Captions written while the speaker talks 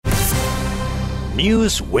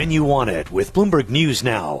News when you want it with Bloomberg News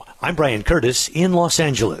Now. I'm Brian Curtis in Los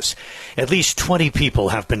Angeles. At least 20 people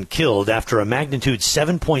have been killed after a magnitude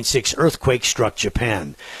 7.6 earthquake struck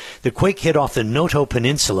Japan. The quake hit off the Noto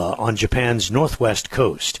Peninsula on Japan's northwest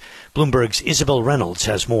coast. Bloomberg's Isabel Reynolds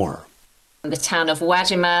has more. The town of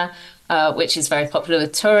Wajima, which is very popular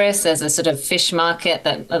with tourists. There's a sort of fish market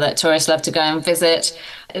that tourists love to go and visit.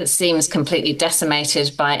 It seems completely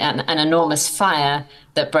decimated by an enormous fire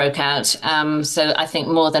that broke out. So I think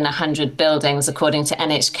more than 100 buildings, according to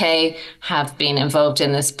NHK, have been involved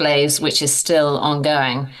in this blaze, which is still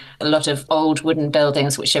ongoing. A lot of old wooden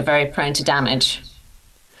buildings, which are very prone to damage.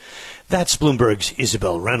 That's Bloomberg's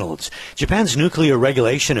Isabel Reynolds. Japan's Nuclear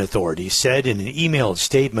Regulation Authority said in an emailed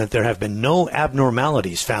statement there have been no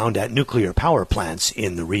abnormalities found at nuclear power plants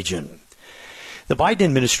in the region. The Biden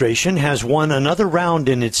administration has won another round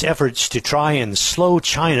in its efforts to try and slow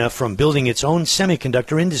China from building its own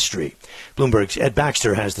semiconductor industry. Bloomberg's Ed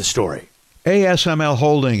Baxter has the story. ASML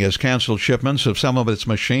Holding has canceled shipments of some of its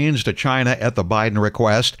machines to China at the Biden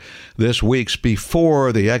request. This week's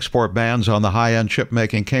before the export bans on the high-end chip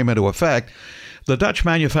making came into effect. The Dutch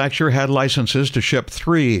manufacturer had licenses to ship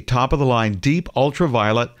 3 top-of-the-line deep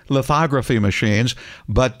ultraviolet lithography machines,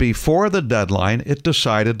 but before the deadline, it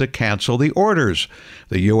decided to cancel the orders.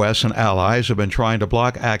 The U.S. and allies have been trying to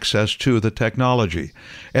block access to the technology.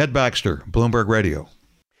 Ed Baxter, Bloomberg Radio.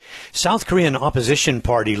 South Korean opposition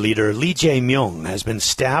party leader Lee Jae-myung has been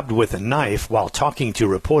stabbed with a knife while talking to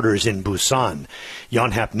reporters in Busan.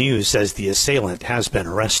 Yonhap News says the assailant has been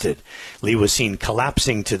arrested. Lee was seen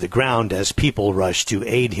collapsing to the ground as people rushed to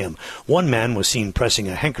aid him. One man was seen pressing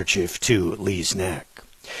a handkerchief to Lee's neck.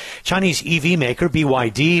 Chinese EV maker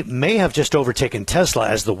BYD may have just overtaken Tesla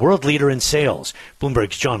as the world leader in sales.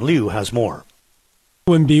 Bloomberg's John Liu has more.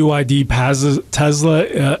 When BYD passes Tesla,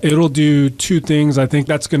 it'll do 2 things. I think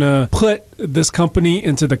that's going to put this company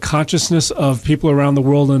into the consciousness of people around the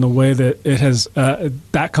world in a way that it has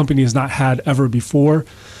that company has not had ever before.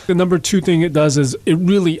 The number 2 thing it does is it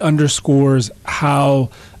really underscores how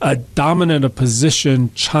dominant a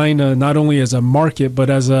position China, not only as a market, but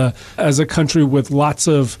as a country with lots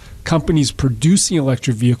of companies producing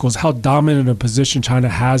electric vehicles, how dominant a position China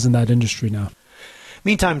has in that industry now.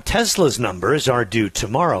 Meantime, Tesla's numbers are due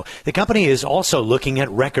tomorrow. The company is also looking at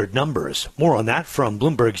record numbers. More on that from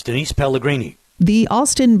Bloomberg's Denise Pellegrini. The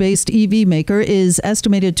Austin-based EV maker is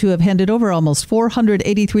estimated to have handed over almost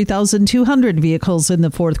 483,200 vehicles in the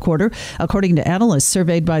fourth quarter, according to analysts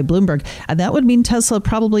surveyed by Bloomberg. And that would mean Tesla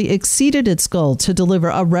probably exceeded its goal to deliver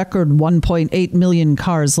a record 1.8 million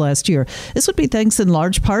cars last year. This would be thanks in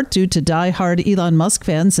large part due to die-hard Elon Musk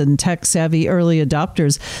fans and tech-savvy early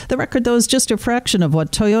adopters. The record, though, is just a fraction of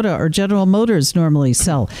what Toyota or General Motors normally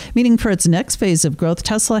sell, meaning for its next phase of growth,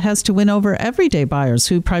 Tesla has to win over everyday buyers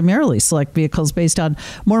who primarily select vehicles based on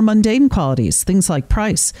more mundane qualities, things like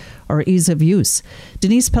price or ease of use.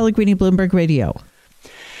 Denise Pellegrini, Bloomberg Radio.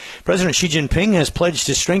 President Xi Jinping has pledged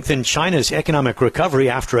to strengthen China's economic recovery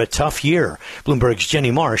after a tough year. Bloomberg's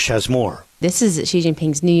Jenny Marsh has more. This is Xi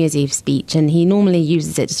Jinping's New Year's Eve speech, and he normally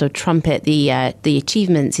uses it to sort of trumpet the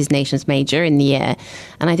achievements his nation's made during the year.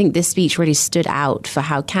 And I think this speech really stood out for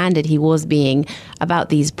how candid he was being about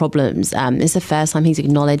these problems. It's the first time he's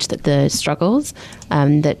acknowledged that the struggles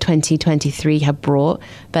that 2023 have brought.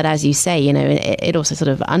 But as you say, it also sort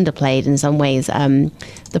of underplayed in some ways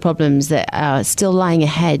the problems that are still lying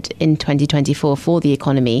ahead in 2024 for the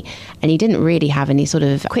economy. And he didn't really have any sort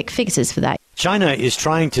of quick fixes for that. China is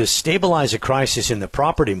trying to stabilize a crisis in the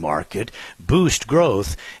property market, boost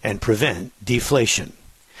growth, and prevent deflation.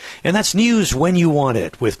 And that's news when you want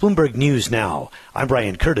it with Bloomberg News Now. I'm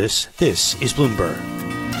Brian Curtis. This is Bloomberg.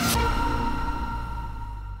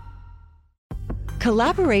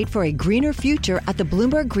 Collaborate for a greener future at the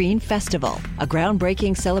Bloomberg Green Festival, a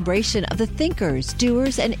groundbreaking celebration of the thinkers,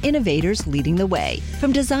 doers, and innovators leading the way.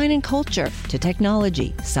 From design and culture to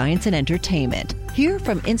technology, science, and entertainment. Hear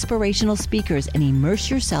from inspirational speakers and immerse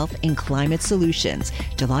yourself in climate solutions.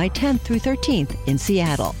 July 10th through 13th in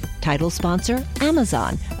Seattle. Title sponsor,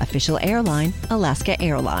 Amazon. Official airline, Alaska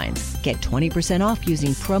Airlines. Get 20% off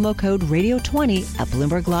using promo code radio20 at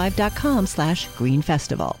BloombergLive.com/Green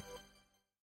Festival.